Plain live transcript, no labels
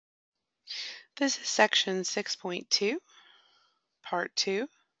This is section 6.2, part 2.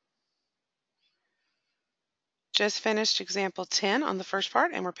 Just finished example 10 on the first part,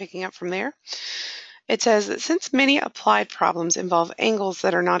 and we're picking up from there. It says that since many applied problems involve angles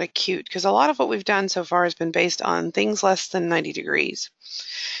that are not acute, because a lot of what we've done so far has been based on things less than 90 degrees,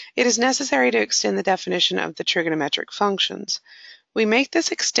 it is necessary to extend the definition of the trigonometric functions. We make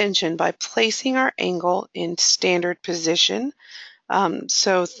this extension by placing our angle in standard position.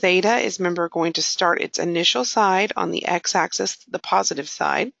 So theta is, remember, going to start its initial side on the x-axis, the positive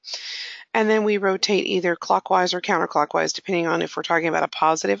side, and then we rotate either clockwise or counterclockwise, depending on if we're talking about a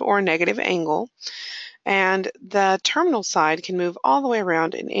positive or a negative angle. And the terminal side can move all the way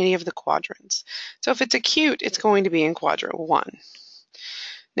around in any of the quadrants. So if it's acute, it's going to be in quadrant 1.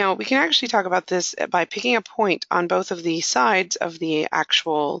 Now, we can actually talk about this by picking a point on both of the sides of the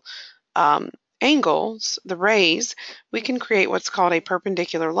actual angles, the rays. We can create what's called a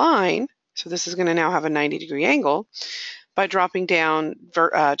perpendicular line. So this is going to now have a 90-degree angle by dropping down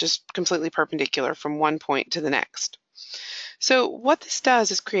just completely perpendicular from one point to the next. So what this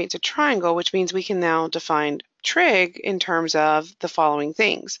does is creates a triangle, which means we can now define trig in terms of the following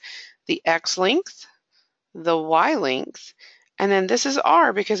things: the x length, the y length, and then this is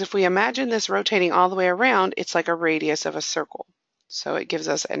r, because if we imagine this rotating all the way around, it's like a radius of a circle. So it gives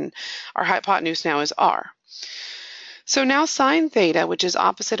us, our hypotenuse now is r. So now sine theta, which is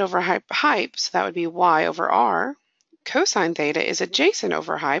opposite over hyp, so that would be y over r. Cosine theta is adjacent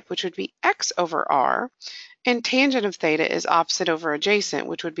over hyp, which would be x over r. And tangent of theta is opposite over adjacent,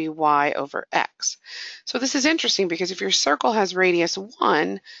 which would be y over x. So this is interesting because if your circle has radius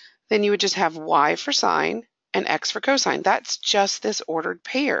 1, then you would just have y for sine and x for cosine. That's just this ordered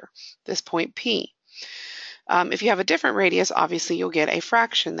pair, this point P. If you have a different radius, obviously you'll get a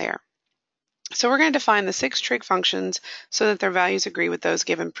fraction there. So we're going to define the 6 trig functions so that their values agree with those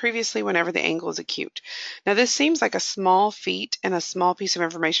given previously whenever the angle is acute. Now this seems like a small feat and a small piece of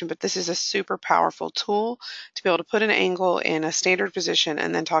information, but this is a super powerful tool to be able to put an angle in a standard position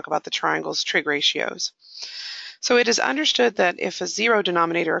and then talk about the triangle's trig ratios. So it is understood that if a 0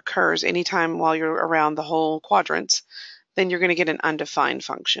 denominator occurs anytime while you're around the whole quadrants, then you're going to get an undefined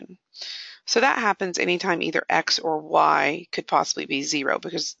function. So that happens anytime either x or y could possibly be 0,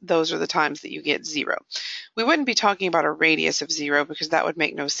 because those are the times that you get 0. We wouldn't be talking about a radius of 0 because that would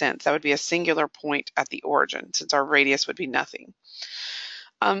make no sense. That would be a singular point at the origin, since our radius would be nothing.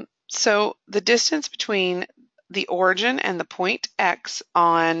 So the distance between the origin and the point x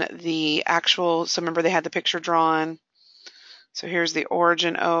on the actual, so remember they had the picture drawn. So here's the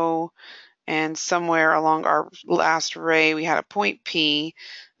origin O, and somewhere along our last ray we had a point P.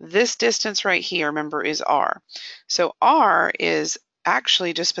 This distance right here, remember, is r. So r is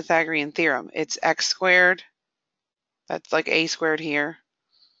actually just Pythagorean theorem. It's x squared. That's like a squared here.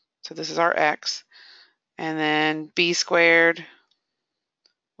 So this is our x. And then b squared,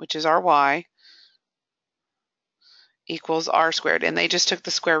 which is our y, equals r squared. And they just took the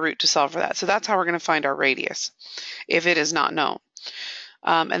square root to solve for that. So that's how we're going to find our radius if it is not known.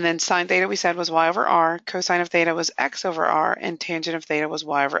 And then sine theta we said was y over r, cosine of theta was x over r, and tangent of theta was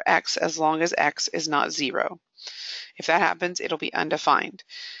y over x, as long as x is not 0. If that happens, it'll be undefined.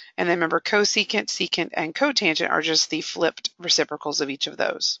 And then remember, cosecant, secant, and cotangent are just the flipped reciprocals of each of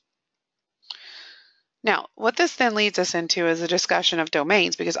those. Now, what this then leads us into is a discussion of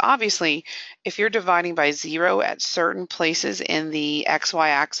domains, because obviously, if you're dividing by 0 at certain places in the xy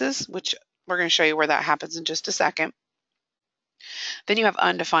axis, which we're going to show you where that happens in just a second, then you have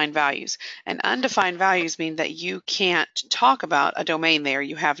undefined values. And undefined values mean that you can't talk about a domain there.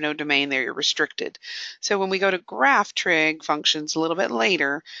 You have no domain there. You're restricted. So when we go to graph trig functions a little bit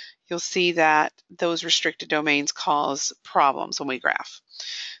later, you'll see that those restricted domains cause problems when we graph.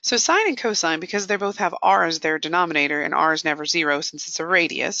 So sine and cosine, because they both have r as their denominator and r is never 0 since it's a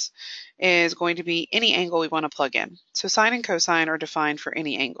radius, is going to be any angle we want to plug in. So sine and cosine are defined for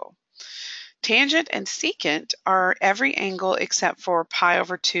any angle. Tangent and secant are every angle except for pi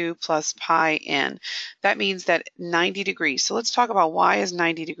over 2 plus pi n. That means that 90 degrees. So let's talk about why is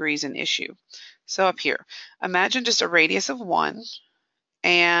 90 degrees an issue. So up here, imagine just a radius of 1,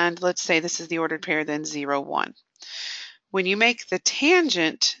 and let's say this is the ordered pair, then 0, 1. When you make the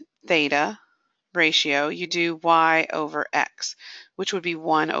tangent theta ratio, you do y over x, which would be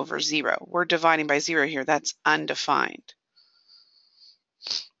 1 over 0. We're dividing by 0 here. That's undefined.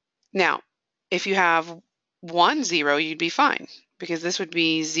 Now, if you have 1, 0, you'd be fine, because this would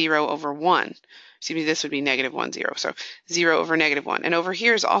be 0 over 1. Excuse me, this would be negative 1, 0. So 0 over negative 1. And over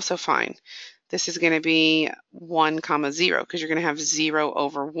here is also fine. This is going to be 1, 0, because you're going to have 0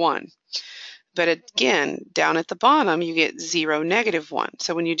 over 1. But again, down at the bottom, you get 0, -1.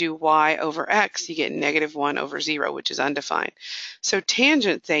 So when you do y over x, you get -1 over 0, which is undefined. So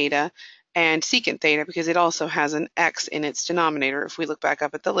tangent theta and secant theta, because it also has an x in its denominator, if we look back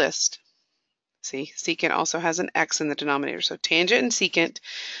up at the list, see, secant also has an x in the denominator. So tangent and secant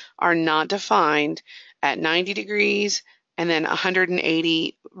are not defined at 90 degrees and then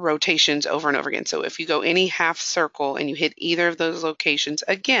 180 rotations over and over again. So if you go any half circle and you hit either of those locations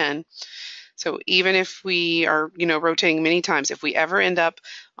again, so even if we are, rotating many times, if we ever end up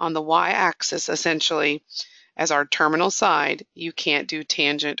on the y-axis essentially as our terminal side, you can't do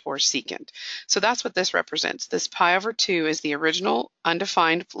tangent or secant. So that's what this represents. This pi over 2 is the original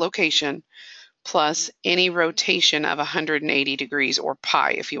undefined location plus any rotation of 180 degrees, or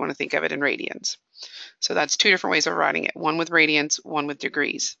pi if you want to think of it in radians. So that's two different ways of writing it, one with radians, one with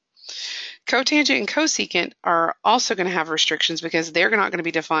degrees. Cotangent and cosecant are also going to have restrictions because they're not going to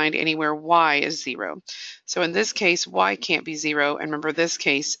be defined anywhere y is 0. So in this case, y can't be 0, and remember this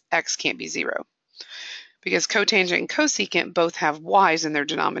case, x can't be 0, because cotangent and cosecant both have y's in their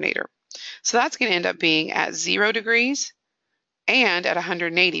denominator. So that's going to end up being at 0 degrees and at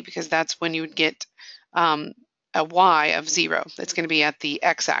 180, because that's when you would get a y of 0. It's going to be at the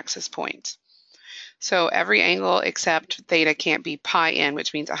x-axis point. So every angle except theta can't be pi n,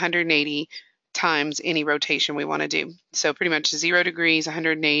 which means 180 times any rotation we want to do. So pretty much 0 degrees,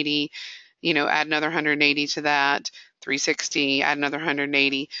 180, add another 180 to that, 360, add another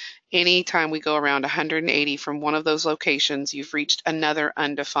 180. Anytime we go around 180 from one of those locations, you've reached another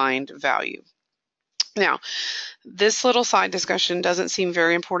undefined value. Now, this little side discussion doesn't seem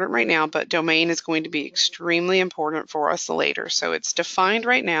very important right now, but domain is going to be extremely important for us later. So it's defined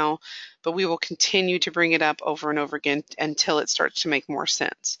right now, but we will continue to bring it up over and over again until it starts to make more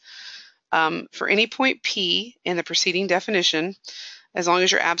sense. For any point P in the preceding definition, as long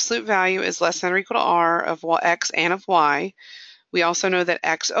as your absolute value is less than or equal to r of x and of y, we also know that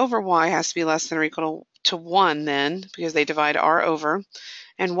x over y has to be less than or equal to 1 then, because they divide r over,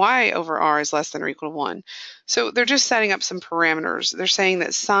 and y over r is less than or equal to 1. So they're just setting up some parameters. They're saying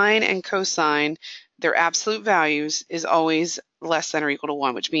that sine and cosine, their absolute values is always less than or equal to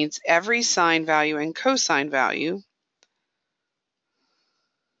 1, which means every sine value and cosine value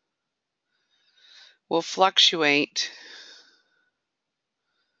will fluctuate,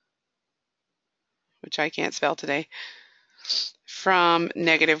 which I can't spell today, from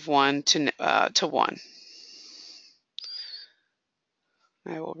 -1 to 1.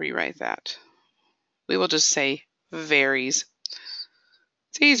 I will rewrite that. We will just say varies.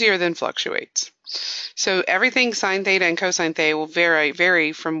 It's easier than fluctuates. So everything sine theta and cosine theta will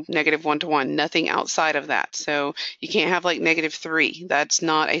vary from -1 to 1, nothing outside of that. So you can't have like -3, that's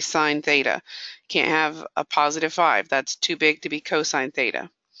not a sine theta. You can't have a +5, that's too big to be cosine theta.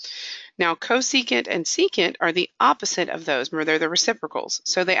 Now cosecant and secant are the opposite of those. Remember, they're the reciprocals.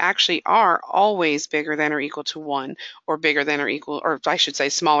 So they actually are always bigger than or equal to 1, or bigger than or equal, or I should say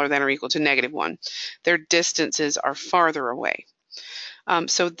smaller than or equal to -1. Their distances are farther away.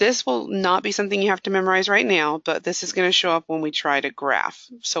 So this will not be something you have to memorize right now, but this is going to show up when we try to graph.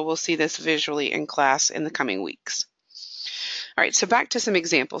 So we'll see this visually in class in the coming weeks. All right, so back to some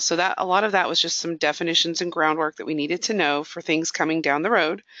examples. So that a lot of that was just some definitions and groundwork that we needed to know for things coming down the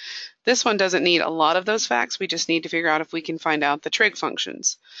road. This one doesn't need a lot of those facts. We just need to figure out if we can find out the trig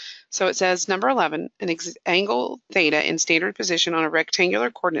functions. So it says, number 11, an angle theta in standard position on a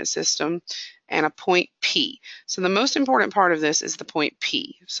rectangular coordinate system and a point P. So the most important part of this is the point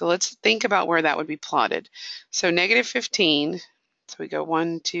P. So let's think about where that would be plotted. So -15, so we go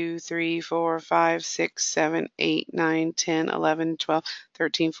 1, 2, 3, 4, 5, 6, 7, 8, 9, 10, 11, 12,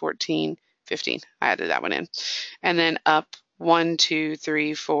 13, 14, 15. I added that one in. And then up 1, 2,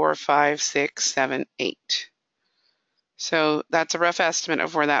 3, 4, 5, 6, 7, 8. So that's a rough estimate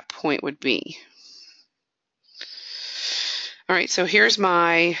of where that point would be. All right, so here's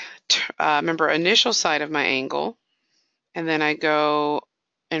my, remember, initial side of my angle, and then I go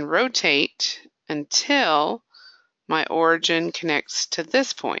and rotate until my origin connects to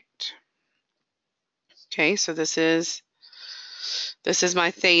this point. Okay, so this is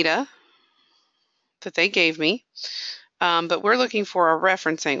my theta that they gave me, but we're looking for a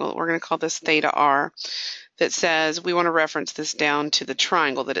reference angle. We're going to call this theta r. That says we want to reference this down to the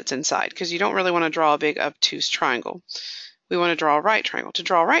triangle that it's inside, because you don't really want to draw a big obtuse triangle. We want to draw a right triangle. To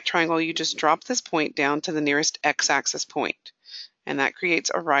draw a right triangle, you just drop this point down to the nearest x-axis point, and that creates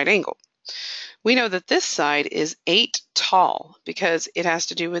a right angle. We know that this side is 8 tall because it has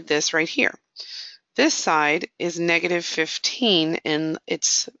to do with this right here. This side is -15 in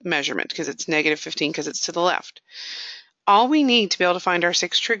its measurement, because it's -15 because it's to the left. all we need to be able to find our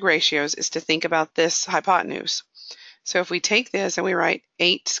 6 trig ratios is to think about this hypotenuse. So if we take this and we write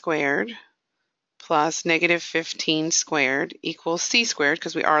 8 squared plus negative 15 squared equals c squared,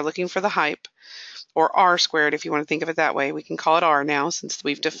 because we are looking for the hype, or r squared if you want to think of it that way. We can call it r now since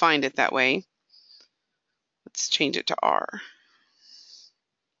we've defined it that way. Let's change it to r.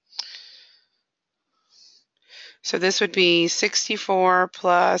 So this would be 64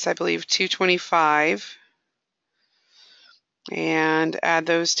 plus, I believe, 225. And add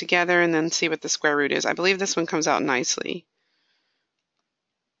those together and then see what the square root is. I believe this one comes out nicely.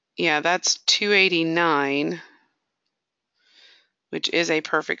 Yeah, that's 289, which is a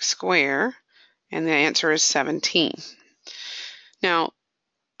perfect square, and the answer is 17. Now,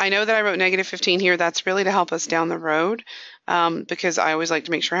 I know that I wrote negative 15 here. That's really to help us down the road, because I always like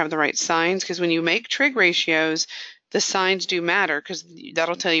to make sure I have the right signs, because when you make trig ratios, the signs do matter, because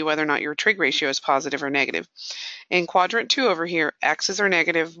that'll tell you whether or not your trig ratio is positive or negative. In quadrant 2 over here, x's are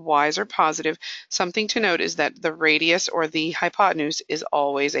negative, y's are positive. Something to note is that the radius or the hypotenuse is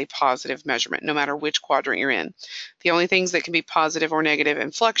always a positive measurement, no matter which quadrant you're in. The only things that can be positive or negative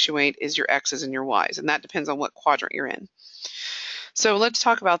and fluctuate is your x's and your y's, and that depends on what quadrant you're in. So let's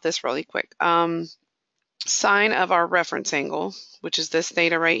talk about this really quick. Sine of our reference angle, which is this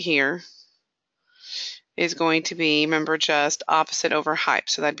theta right here, is going to be, remember, just opposite over hype.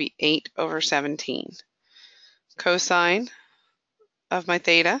 So that'd be 8 over 17. Cosine of my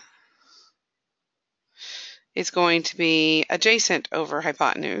theta is going to be adjacent over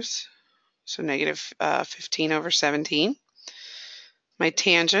hypotenuse, so negative 15 over 17. My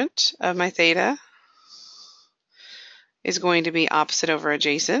tangent of my theta is going to be opposite over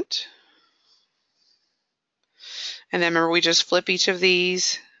adjacent. And then remember, we just flip each of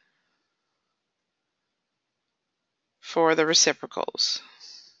these for the reciprocals.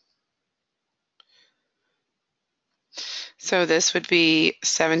 So this would be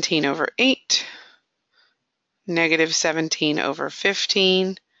 17 over 8, negative 17 over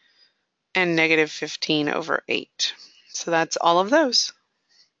 15, and negative 15 over 8. So that's all of those.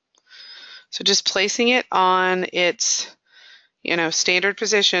 So just placing it on its, standard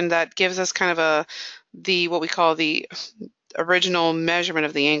position, that gives us kind of what we call the original measurement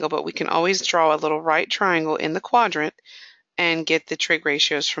of the angle, but we can always draw a little right triangle in the quadrant and get the trig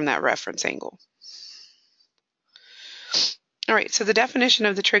ratios from that reference angle. All right, so the definition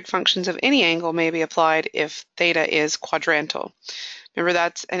of the trig functions of any angle may be applied if theta is quadrantal. Remember,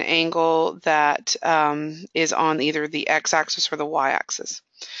 that's an angle that is on either the x-axis or the y-axis.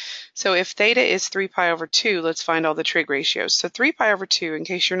 So if theta is 3 pi over 2, let's find all the trig ratios. So 3 pi over 2, in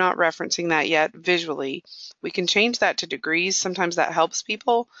case you're not referencing that yet visually, we can change that to degrees. Sometimes that helps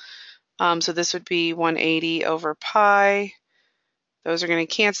people. So this would be 180 over pi. Those are going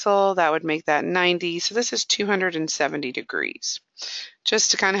to cancel. That would make that 90. So this is 270 degrees,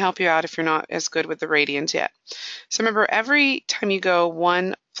 just to kind of help you out if you're not as good with the radians yet. So remember, every time you go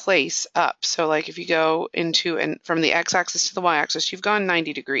one place up, so like if you go from the x-axis to the y-axis, you've gone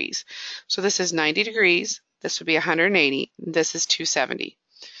 90 degrees. So this is 90 degrees. This would be 180. This is 270.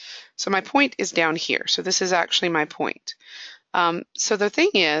 So my point is down here. So this is actually my point. So the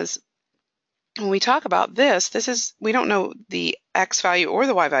thing is, when we talk about this we don't know the x value or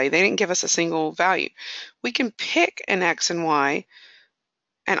the y value. They didn't give us a single value. We can pick an x and y,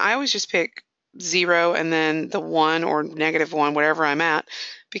 and I always just pick 0 and then the 1 or negative 1, whatever I'm at,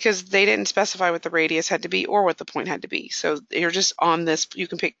 because they didn't specify what the radius had to be or what the point had to be. So you're just on this, you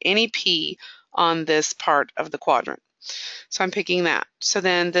can pick any p on this part of the quadrant. So I'm picking that. So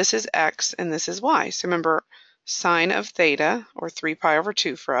then this is x and this is y. So remember, sine of theta, or 3 pi over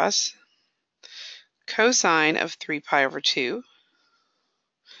 2 for us, cosine of 3 pi over 2,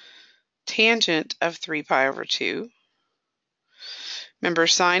 tangent of 3 pi over 2. Remember,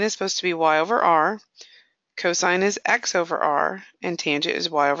 sine is supposed to be y over r, cosine is x over r, and tangent is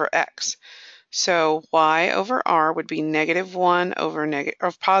y over x. So y over r would be negative 1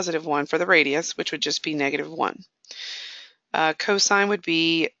 or positive 1 for the radius, which would just be negative 1. Cosine would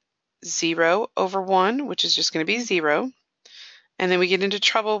be 0 over 1, which is just going to be 0. And then we get into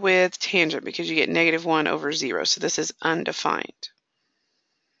trouble with tangent because you get negative 1 over 0. So this is undefined.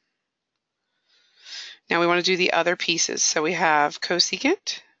 Now we want to do the other pieces. So we have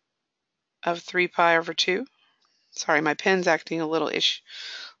cosecant of 3 pi over 2. Sorry, my pen's acting a little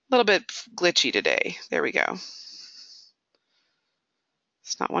bit glitchy today. There we go.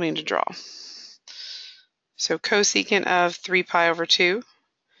 It's not wanting to draw. So cosecant of 3 pi over 2,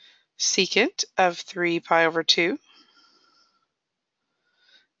 secant of 3 pi over 2,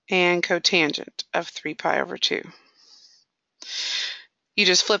 and cotangent of 3 pi over 2. you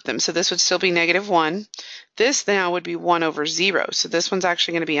just flip them. So this would still be -1. This now would be 1 over 0. So this one's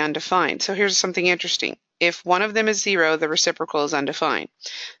actually going to be undefined. So here's something interesting. If one of them is 0, the reciprocal is undefined.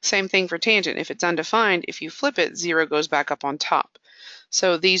 Same thing for tangent. If it's undefined, if you flip it, 0 goes back up on top.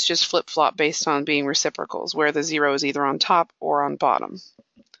 So these just flip-flop based on being reciprocals, where the 0 is either on top or on bottom.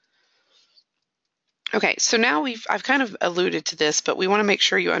 Okay, so now I've kind of alluded to this, but we want to make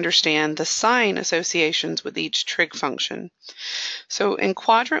sure you understand the sign associations with each trig function. So in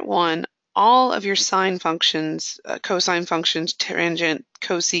quadrant 1, all of your sine functions, cosine functions, tangent,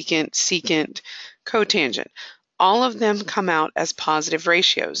 cosecant, secant, cotangent, all of them come out as positive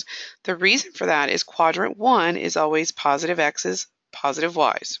ratios. The reason for that is quadrant 1 is always positive x's, positive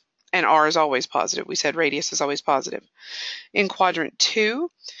y's, and r is always positive. We said radius is always positive. In quadrant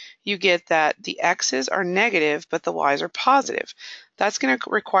 2, you get that the x's are negative, but the y's are positive. That's going to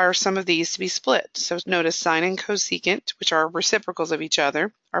require some of these to be split. So notice sine and cosecant, which are reciprocals of each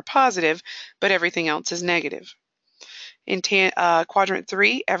other, are positive, but everything else is negative. In quadrant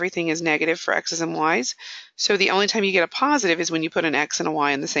 3, everything is negative for x's and y's. So the only time you get a positive is when you put an x and a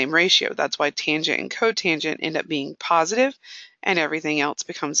y in the same ratio. That's why tangent and cotangent end up being positive, and everything else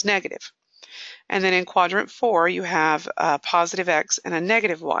becomes negative. And then in quadrant 4, you have a positive x and a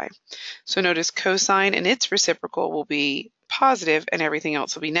negative y. So notice cosine and its reciprocal will be positive and everything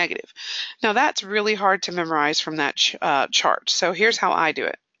else will be negative. Now that's really hard to memorize from that chart. So here's how I do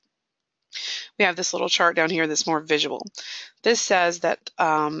it. We have this little chart down here that's more visual. This says that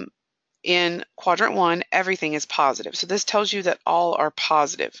in quadrant 1, everything is positive. So this tells you that all are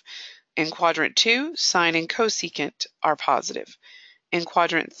positive. In quadrant 2, sine and cosecant are positive. In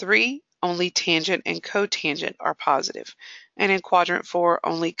quadrant 3, only tangent and cotangent are positive. And in quadrant 4,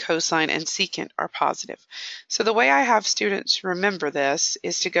 only cosine and secant are positive. So the way I have students remember this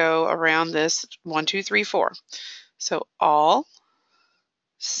is to go around this 1, 2, 3, 4. So all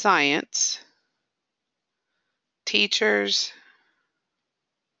science teachers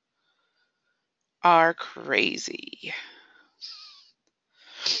are crazy.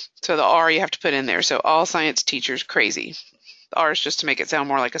 So the R you have to put in there. So all science teachers crazy. The R is just to make it sound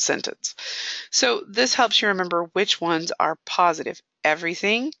more like a sentence. So this helps you remember which ones are positive.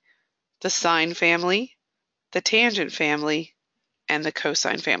 Everything, the sine family, the tangent family, and the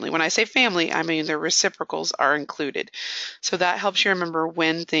cosine family. When I say family, I mean their reciprocals are included. So that helps you remember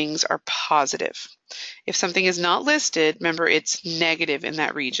when things are positive. If something is not listed, remember it's negative in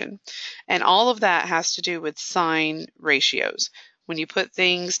that region. And all of that has to do with sign ratios. When you put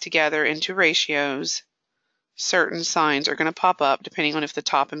things together into ratios, certain signs are going to pop up depending on if the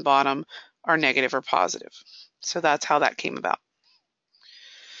top and bottom are negative or positive. So that's how that came about.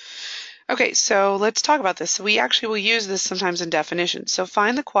 Okay, so let's talk about this. We actually will use this sometimes in definitions. So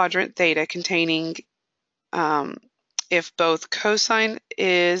find the quadrant theta containing if both cosine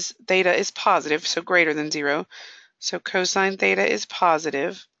theta is positive, so greater than 0. So cosine theta is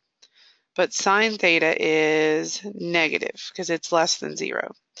positive, but sine theta is negative because it's less than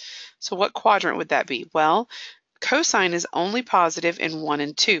 0. So what quadrant would that be? Well, cosine is only positive in 1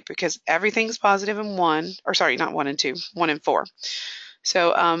 and 2 because everything's positive in 1, or sorry, not 1 and 2, 1 and 4.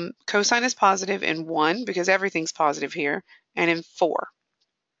 So cosine is positive in 1 because everything's positive here, and in 4.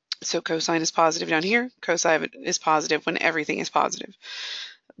 So cosine is positive down here, cosine is positive when everything is positive.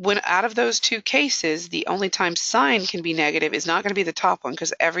 When out of those two cases, the only time sine can be negative is not going to be the top one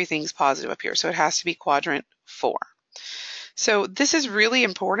because everything's positive up here. So it has to be quadrant 4. So this is really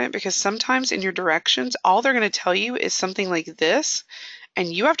important because sometimes in your directions, all they're going to tell you is something like this,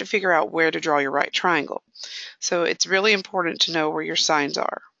 and you have to figure out where to draw your right triangle. So it's really important to know where your signs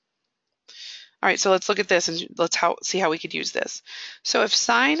are. All right, so let's look at this and let's see how we could use this. So if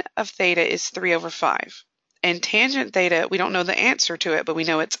sine of theta is 3 over 5, and tangent theta, we don't know the answer to it, but we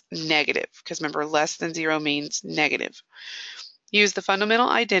know it's negative, because remember, less than 0 means negative. Use the fundamental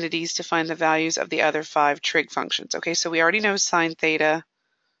identities to find the values of the other 5 trig functions. Okay, so we already know sine theta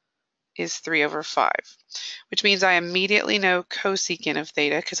is 3 over 5, which means I immediately know cosecant of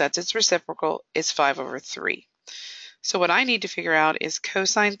theta, because that's its reciprocal, is 5 over 3. So what I need to figure out is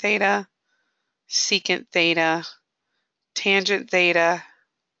cosine theta, secant theta, tangent theta,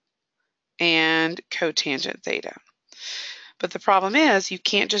 and cotangent theta. But the problem is you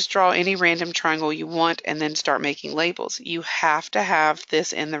can't just draw any random triangle you want and then start making labels. You have to have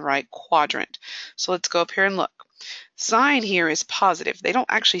this in the right quadrant. So let's go up here and look. Sine here is positive. They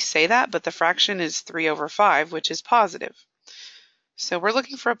don't actually say that, but the fraction is 3 over 5, which is positive. So we're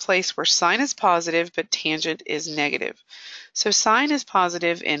looking for a place where sine is positive, but tangent is negative. So sine is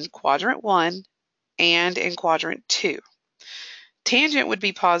positive in quadrant 1 and in quadrant 2. Tangent would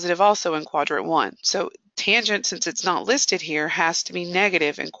be positive also in quadrant 1. So tangent, since it's not listed here, has to be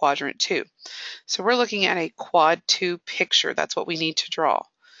negative in quadrant 2. So we're looking at a quad 2 picture. That's what we need to draw.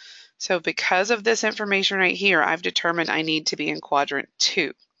 So because of this information right here, I've determined I need to be in quadrant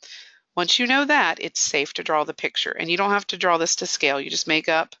 2. Once you know that, it's safe to draw the picture. And you don't have to draw this to scale. You just make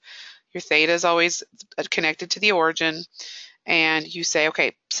up your theta is always connected to the origin. And you say,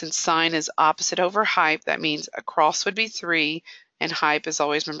 okay, since sine is opposite over hype, that means across would be 3, and hype is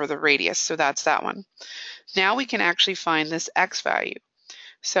always, remember, the radius. So that's that one. Now we can actually find this x value.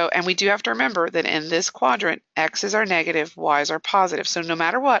 So, and we do have to remember that in this quadrant, x is our negative, y is our positive. So no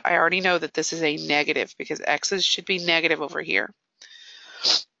matter what, I already know that this is a negative because x's should be negative over here.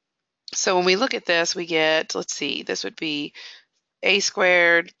 So when we look at this, we get, let's see, this would be a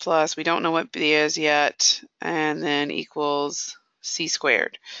squared plus, we don't know what b is yet, and then equals c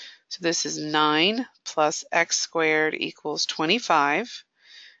squared. So this is 9 plus x squared equals 25.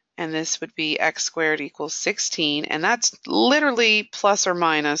 And this would be x squared equals 16, and that's literally plus or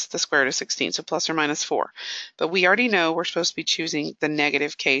minus the square root of 16, so plus or minus 4. But we already know we're supposed to be choosing the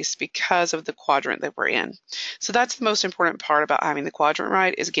negative case because of the quadrant that we're in. So that's the most important part about having the quadrant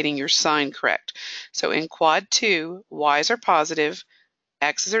right, is getting your sign correct. So in quad 2, y's are positive,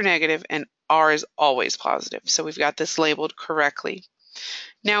 x's are negative, and r is always positive. So we've got this labeled correctly.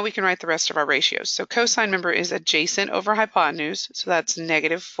 Now we can write the rest of our ratios. So cosine, remember, is adjacent over hypotenuse, so that's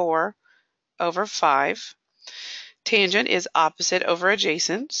negative 4 over 5. Tangent is opposite over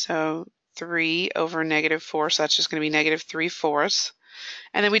adjacent, so 3 over negative 4, so that's just going to be negative 3/4.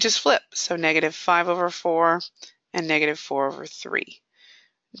 And then we just flip, so negative 5 over 4 and negative 4 over 3.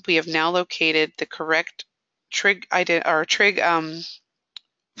 We have now located the correct trig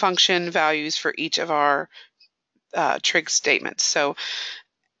function values for each of our trig statements. So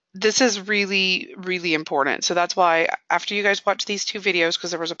this is really, really important. So that's why after you guys watch these 2 videos,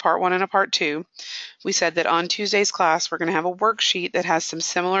 because there was a part 1 and a part 2, we said that on Tuesday's class, we're going to have a worksheet that has some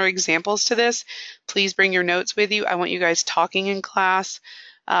similar examples to this. Please bring your notes with you. I want you guys talking in class,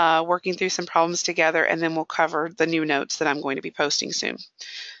 working through some problems together, and then we'll cover the new notes that I'm going to be posting soon.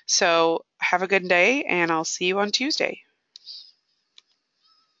 So have a good day, and I'll see you on Tuesday.